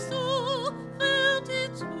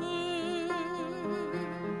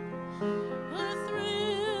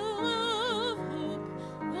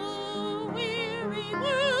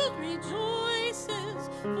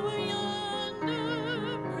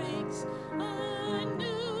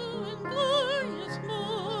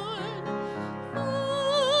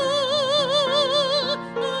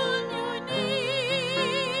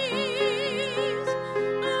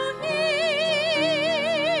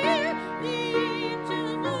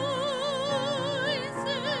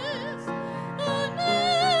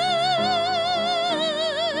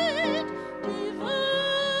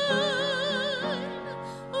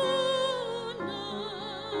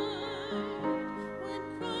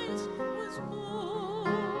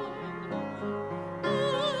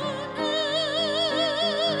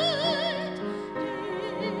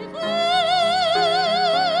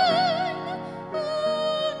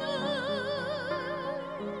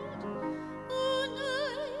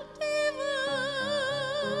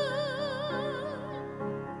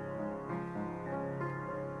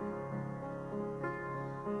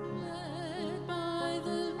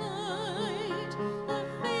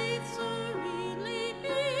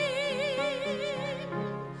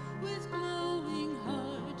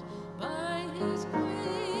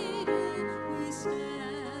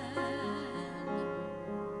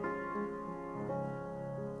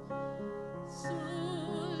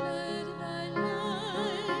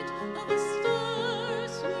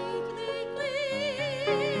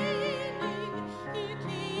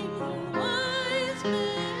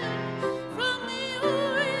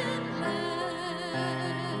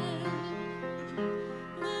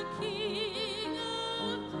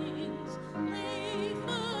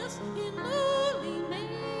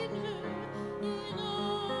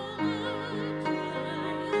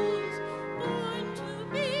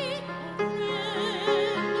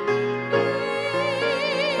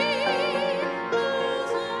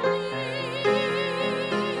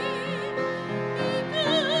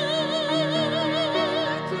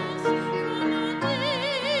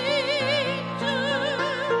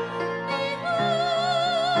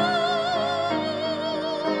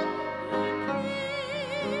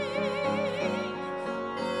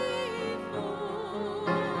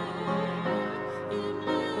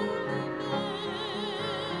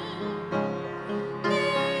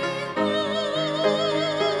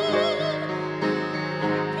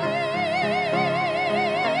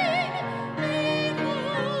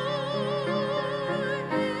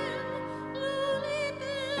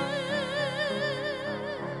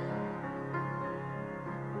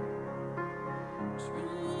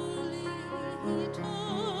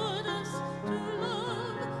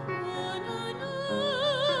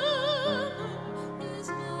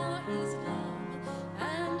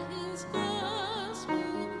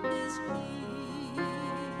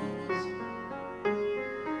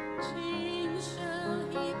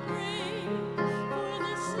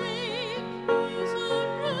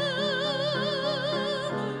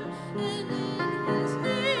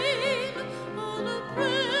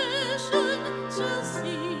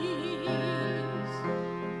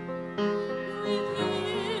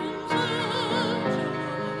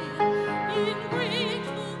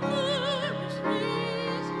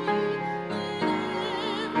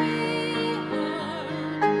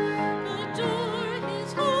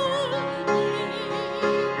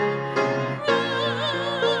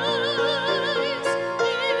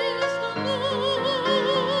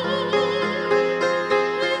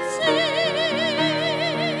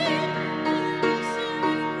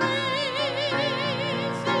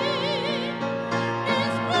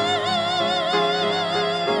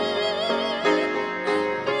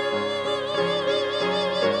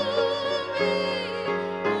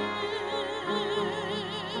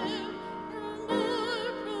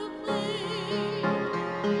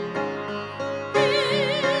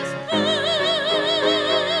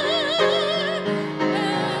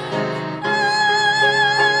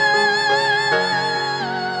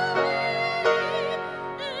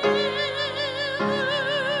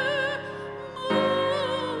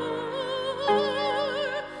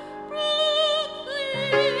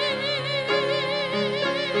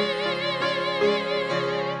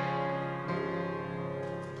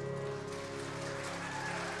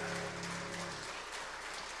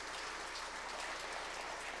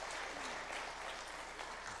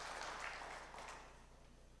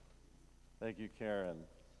Thank you, Karen.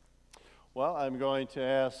 Well, I'm going to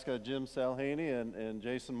ask Jim Salhaney and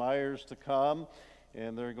Jason Myers to come,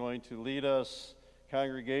 and they're going to lead us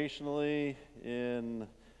congregationally in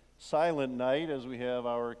Silent Night as we have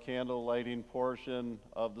our candle lighting portion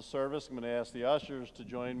of the service. I'm going to ask the ushers to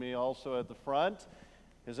join me also at the front.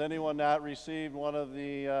 Has anyone not received one of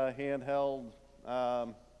the handheld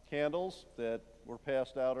candles that were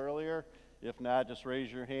passed out earlier? If not, just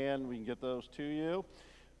raise your hand. We can get those to you.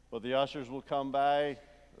 But the ushers will come by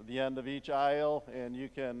at the end of each aisle, and you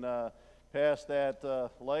can pass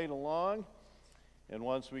that light along. And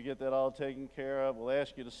once we get that all taken care of, we'll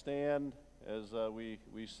ask you to stand as we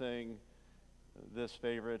sing this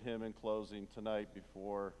favorite hymn in closing tonight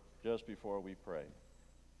just before we pray.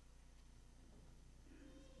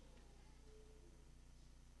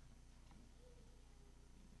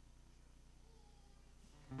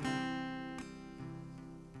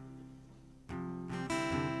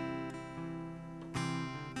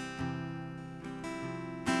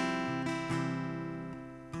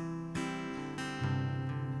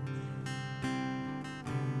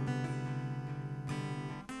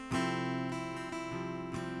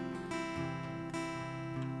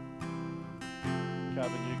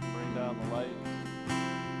 Kevin, you can bring down the light.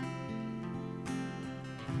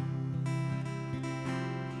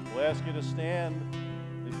 We'll ask you to stand,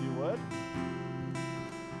 if you would.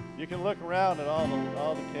 You can look around at all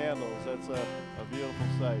the candles. That's a beautiful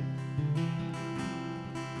sight.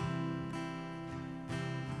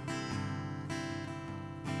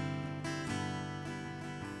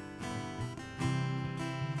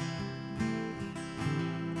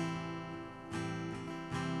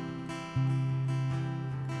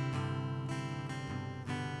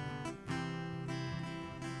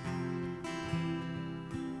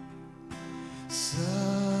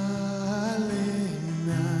 Silent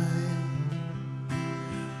night,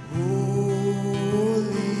 holy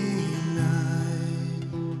night,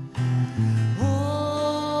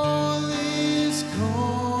 all is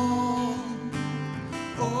calm,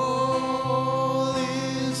 all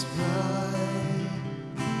is bright,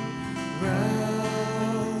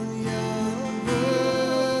 round young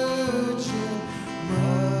virgin,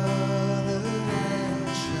 mother and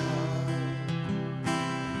child.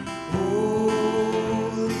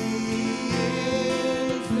 Holy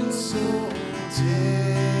infant, so tender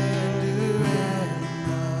and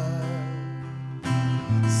mild,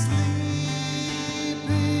 sleep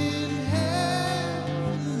in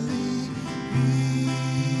heavenly peace,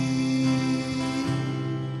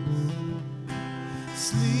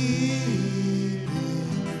 sleep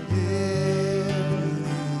in heavenly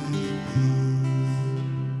peace.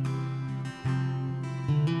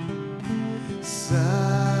 Silent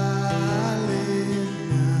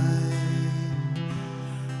night,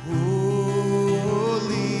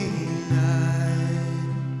 holy night,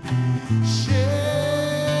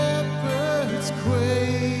 shepherds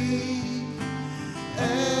quake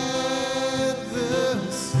at the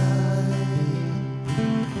sight,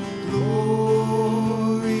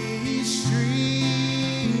 glory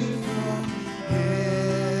stream from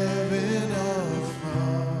heaven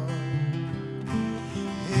afar.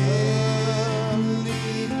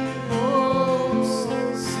 Heavenly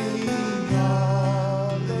hosts sing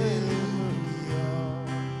hallelujah.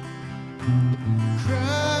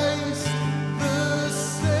 Christ the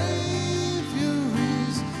Savior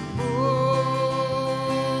is born.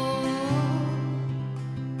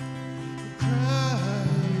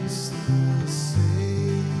 Christ the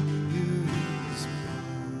Savior is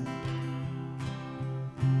born.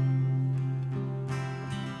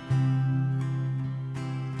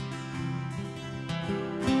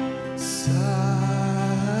 Silent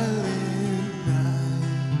night,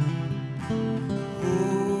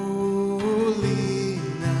 holy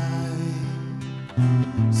night,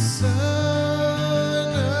 Son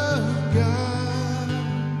of God,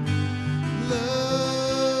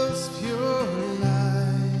 love's pure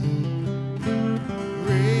light,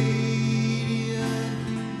 radiant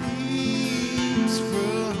beams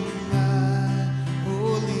from thy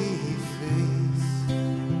holy face.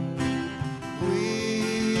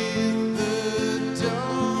 With the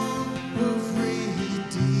dawn of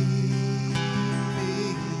redeeming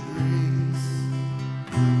grace,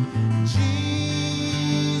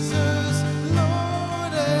 Jesus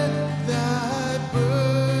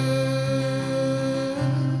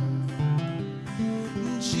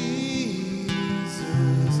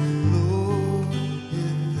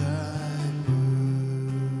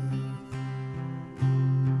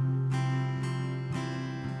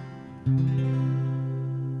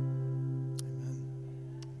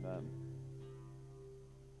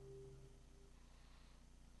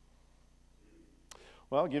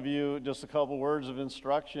Well, I'll give you just a couple words of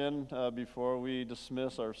instruction before we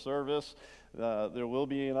dismiss our service. There will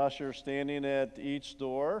be an usher standing at each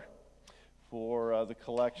door for the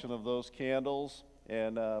collection of those candles,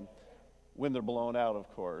 and when they're blown out,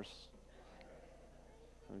 of course.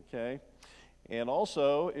 Okay? And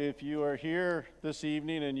also, if you are here this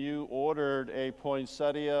evening and you ordered a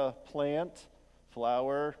poinsettia plant,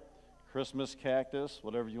 flower, Christmas cactus,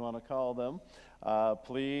 whatever you want to call them,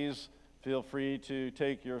 please feel free to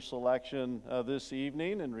take your selection this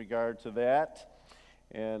evening in regard to that.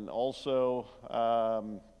 And also,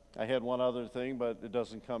 I had one other thing, but it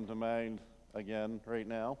doesn't come to mind again right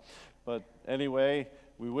now. But anyway,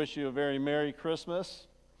 we wish you a very Merry Christmas,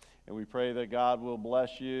 and we pray that God will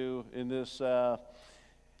bless you in this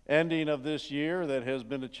ending of this year that has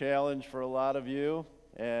been a challenge for a lot of you,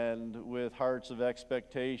 and with hearts of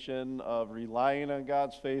expectation of relying on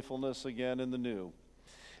God's faithfulness again in the new.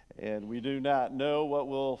 And we do not know what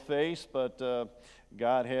we'll face, but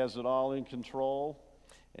God has it all in control,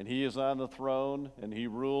 and He is on the throne, and He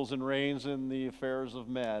rules and reigns in the affairs of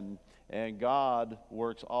men. And God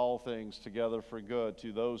works all things together for good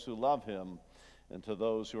to those who love Him and to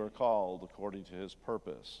those who are called according to His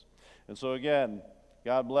purpose. And so again,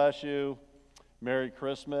 God bless you. Merry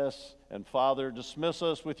Christmas. And Father, dismiss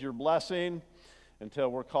us with your blessing until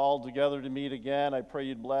we're called together to meet again. I pray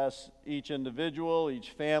you'd bless each individual,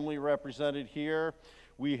 each family represented here.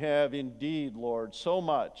 We have indeed, Lord, so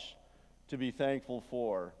much to be thankful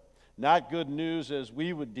for. Not good news as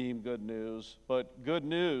we would deem good news, but good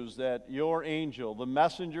news that your angel, the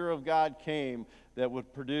messenger of God, came that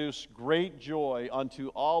would produce great joy unto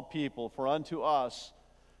all people. For unto us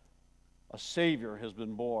a Savior has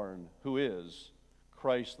been born, who is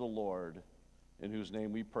Christ the Lord, in whose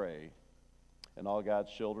name we pray. And all God's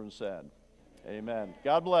children said, amen.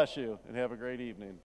 God bless you, and have a great evening.